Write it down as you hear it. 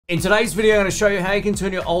In today's video, I'm going to show you how you can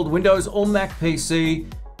turn your old Windows or Mac PC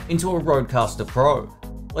into a Rodecaster Pro.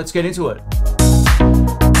 Let's get into it.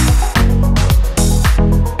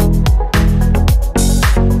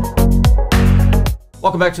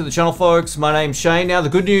 Welcome back to the channel, folks. My name's Shane. Now, the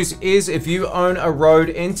good news is if you own a Rode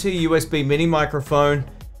NT USB mini microphone,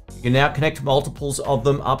 you can now connect multiples of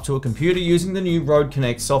them up to a computer using the new Rode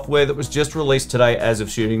Connect software that was just released today as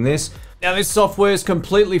of shooting this. Now, this software is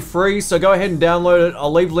completely free, so go ahead and download it.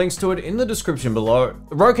 I'll leave links to it in the description below.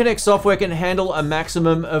 The Rode Connect software can handle a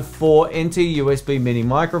maximum of 4 NT USB mini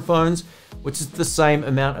microphones, which is the same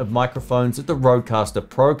amount of microphones that the Rodecaster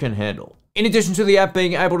Pro can handle. In addition to the app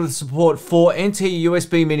being able to support 4 NT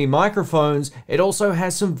USB mini microphones, it also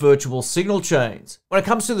has some virtual signal chains. When it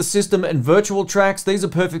comes to the system and virtual tracks, these are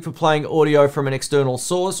perfect for playing audio from an external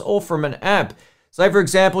source or from an app. Say, for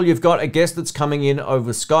example, you've got a guest that's coming in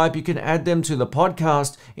over Skype, you can add them to the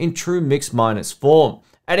podcast in true mix minus form.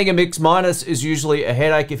 Adding a mix minus is usually a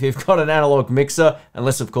headache if you've got an analog mixer,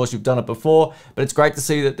 unless of course you've done it before, but it's great to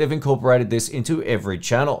see that they've incorporated this into every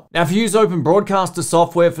channel. Now, if you use Open Broadcaster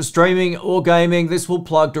software for streaming or gaming, this will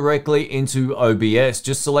plug directly into OBS.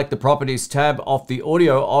 Just select the Properties tab off the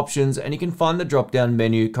audio options and you can find the drop-down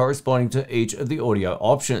menu corresponding to each of the audio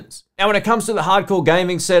options. Now, when it comes to the hardcore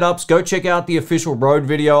gaming setups, go check out the official Rode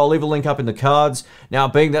video. I'll leave a link up in the cards. Now,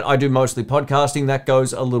 being that I do mostly podcasting, that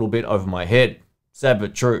goes a little bit over my head. Sad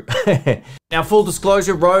but true. Now, full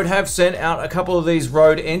disclosure, Rode have sent out a couple of these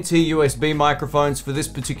Rode NT USB microphones for this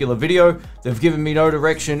particular video. They've given me no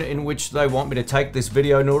direction in which they want me to take this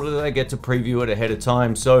video, nor do they get to preview it ahead of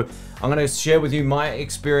time. So I'm going to share with you my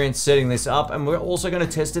experience setting this up, and we're also going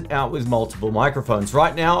to test it out with multiple microphones.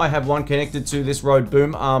 Right now, I have one connected to this Rode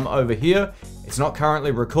boom arm over here. It's not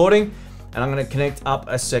currently recording, and I'm going to connect up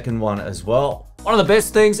a second one as well. One of the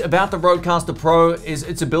best things about the Rodecaster Pro is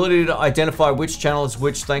its ability to identify which channel is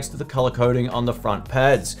which thanks to the color coding on the front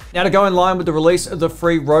pads. Now, to go in line with the release of the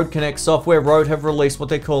free Rode Connect software, Rode have released what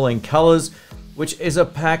they're calling Colors, which is a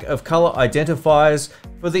pack of color identifiers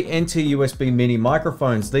for the NT USB mini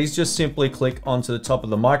microphones. These just simply click onto the top of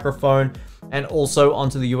the microphone and also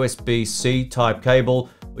onto the USB-C type cable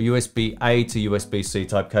or USB-A to USB-C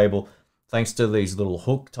type cable, thanks to these little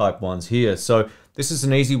hook type ones here. So this is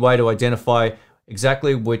an easy way to identify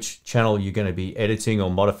exactly which channel you're going to be editing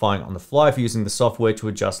or modifying on the fly if you're using the software to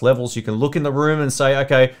adjust levels. You can look in the room and say,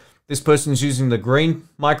 okay, this person's using the green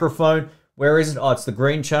microphone. Where is it? Oh, it's the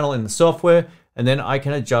green channel in the software. And then I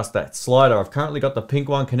can adjust that slider. I've currently got the pink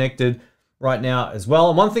one connected right now as well.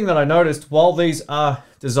 And one thing that I noticed, while these are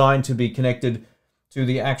designed to be connected to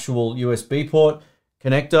the actual USB port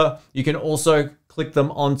connector, you can also click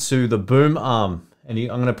them onto the boom arm. And I'm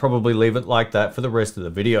going to probably leave it like that for the rest of the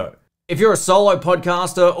video. If you're a solo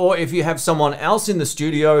podcaster or if you have someone else in the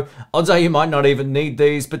studio, odds are you might not even need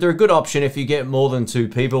these, but they're a good option if you get more than 2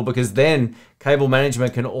 people, because then cable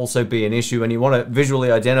management can also be an issue and you want to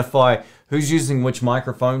visually identify who's using which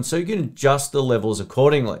microphone so you can adjust the levels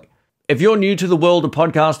accordingly. If you're new to the world of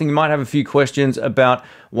podcasting, you might have a few questions about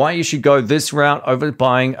why you should go this route over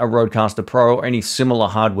buying a Rodecaster Pro or any similar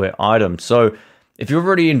hardware item. So if you've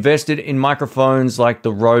already invested in microphones like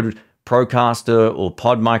the Rode Procaster or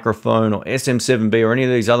Pod microphone or SM7B or any of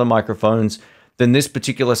these other microphones, then this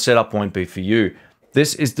particular setup won't be for you.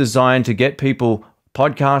 This is designed to get people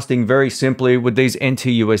podcasting very simply with these NT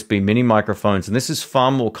USB mini microphones. And this is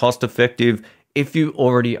far more cost effective if you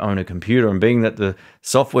already own a computer. And being that the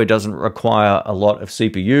software doesn't require a lot of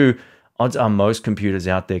CPU, odds are most computers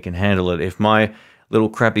out there can handle it. If my little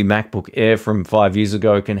crappy MacBook Air from 5 years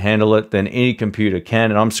ago can handle it, then any computer can,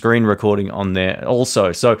 and I'm screen recording on there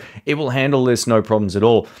also. So it will handle this no problems at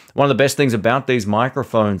all. One of the best things about these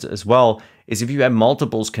microphones as well is if you have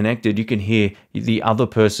multiples connected, you can hear the other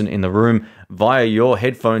person in the room via your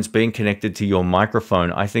headphones being connected to your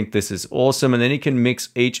microphone. I think this is awesome, and then you can mix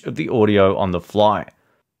each of the audio on the fly.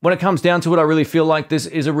 When it comes down to it, I really feel like this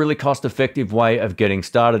is a really cost-effective way of getting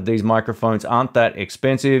started. These microphones aren't that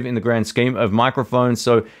expensive in the grand scheme of microphones,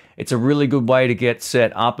 so it's a really good way to get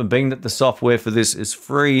set up. And being that the software for this is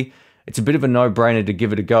free, it's a bit of a no-brainer to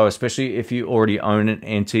give it a go, especially if you already own an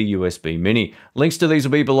NT USB mini. Links to these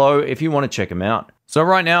will be below if you want to check them out. So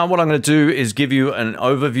right now, what I'm going to do is give you an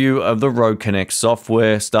overview of the Rode Connect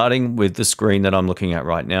software, starting with the screen that I'm looking at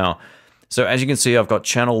right now. So as you can see, I've got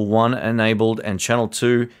channel 1 enabled and channel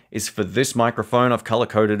 2 is for this microphone. I've color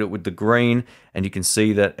coded it with the green and you can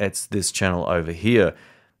see that it's this channel over here.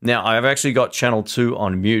 Now, I've actually got channel 2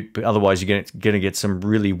 on mute, but otherwise you're going to get some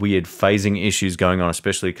really weird phasing issues going on,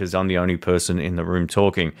 especially because I'm the only person in the room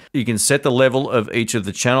talking. You can set the level of each of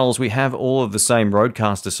the channels. We have all of the same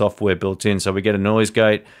Rodecaster software built in, so we get a noise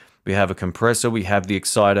gate, we have a compressor, we have the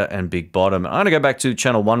exciter and big bottom. I'm gonna go back to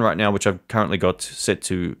channel 1 right now, which I've currently got set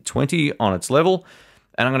to 20 on its level.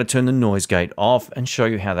 And I'm gonna turn the noise gate off and show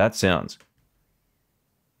you how that sounds.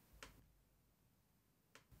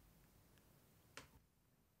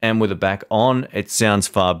 And with it back on, it sounds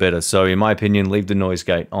far better. So in my opinion, leave the noise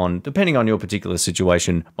gate on, depending on your particular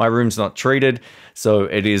situation. My room's not treated, so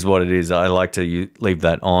it is what it is. I like to leave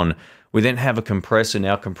that on. We then have a compressor.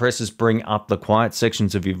 Now, compressors bring up the quiet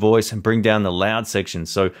sections of your voice and bring down the loud sections,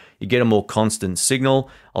 so you get a more constant signal.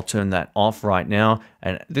 I'll turn that off right now.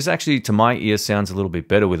 And this actually, to my ear, sounds a little bit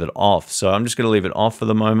better with it off. So I'm just gonna leave it off for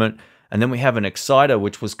the moment. And then we have an exciter,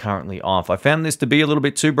 which was currently off. I found this to be a little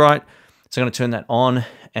bit too bright, so I'm gonna turn that on,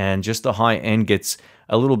 and just the high end gets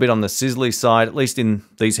a little bit on the sizzly side, at least in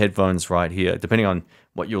these headphones right here. Depending on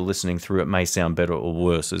what you're listening through, it may sound better or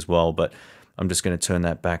worse as well, but I'm just gonna turn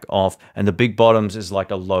that back off. And the big bottoms is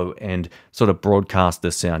like a low end sort of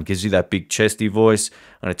broadcaster sound, gives you that big chesty voice.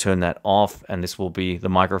 I'm gonna turn that off, and this will be the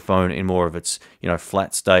microphone in more of its,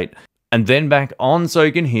 flat state. And then back on so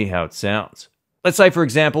you can hear how it sounds. Let's say, for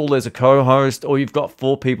example, there's a co-host, or you've got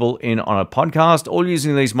 4 people in on a podcast, all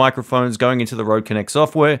using these microphones going into the Rode Connect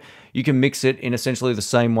software. You can mix it in essentially the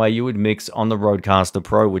same way you would mix on the Rodecaster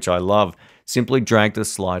Pro, which I love. Simply drag the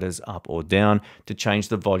sliders up or down to change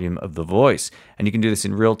the volume of the voice. And you can do this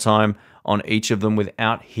in real time on each of them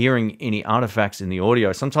without hearing any artifacts in the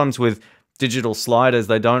audio. Sometimes with digital sliders,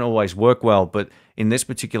 they don't always work well, but in this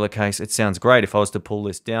particular case, it sounds great. If I was to pull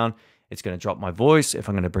this down, it's going to drop my voice. If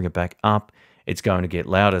I'm going to bring it back up, it's going to get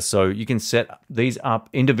louder. So you can set these up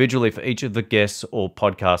individually for each of the guests or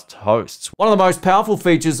podcast hosts. One of the most powerful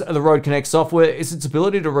features of the Rode Connect software is its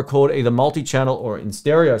ability to record either multi-channel or in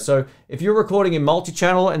stereo. So if you're recording in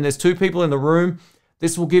multi-channel and there's 2 people in the room,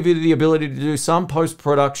 this will give you the ability to do some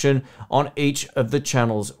post-production on each of the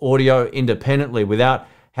channels' audio independently without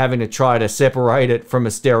having to try to separate it from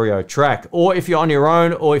a stereo track. Or if you're on your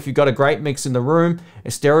own, or if you've got a great mix in the room, a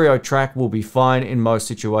stereo track will be fine in most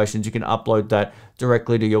situations. You can upload that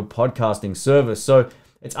directly to your podcasting service. So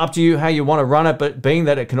it's up to you how you want to run it, but being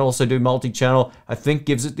that it can also do multi-channel, I think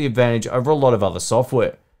gives it the advantage over a lot of other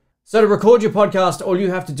software. So to record your podcast, all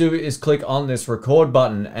you have to do is click on this record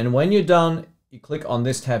button. And when you're done, you click on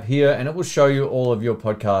this tab here and it will show you all of your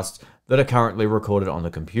podcasts that are currently recorded on the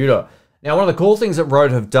computer. Now, one of the cool things that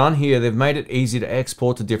Rode have done here, they've made it easy to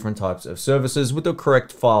export to different types of services with the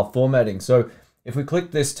correct file formatting. So if we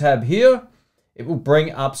click this tab here, it will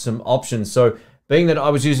bring up some options. So being that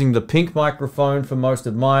I was using the pink microphone for most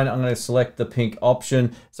of mine, I'm going to select the pink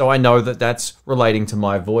option so I know that that's relating to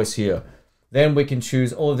my voice here. Then we can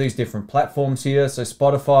choose all of these different platforms here. So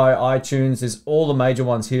Spotify, iTunes, there's all the major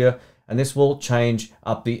ones here, and this will change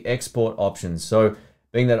up the export options. So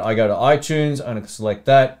being that I go to iTunes, I'm going to select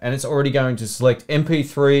that, and it's already going to select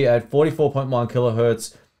MP3 at 44.1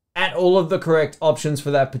 kilohertz at all of the correct options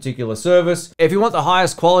for that particular service. If you want the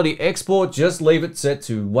highest quality export, just leave it set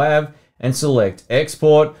to WAV and select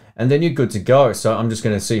export, and then you're good to go. So I'm just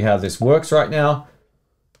going to see how this works right now.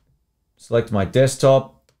 Select my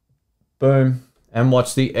desktop, boom, and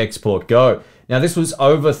watch the export go. Now this was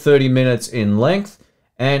over 30 minutes in length.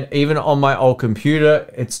 And even on my old computer,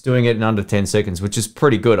 it's doing it in under 10 seconds, which is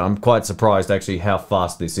pretty good. I'm quite surprised actually how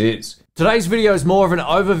fast this is. Today's video is more of an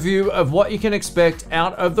overview of what you can expect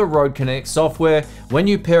out of the Rode Connect software when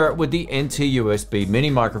you pair it with the NT USB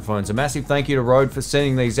mini microphones. A massive thank you to Rode for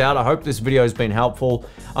sending these out. I hope this video has been helpful.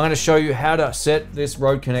 I'm going to show you how to set this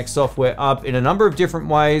Rode Connect software up in a number of different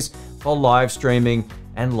ways for live streaming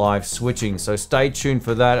and live switching. So stay tuned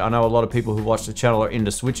for that. I know a lot of people who watch the channel are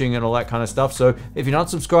into switching and all that kind of stuff. So if you're not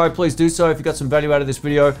subscribed, please do so. If you got some value out of this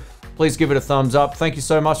video, please give it a thumbs up. Thank you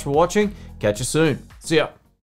so much for watching. Catch you soon. See ya.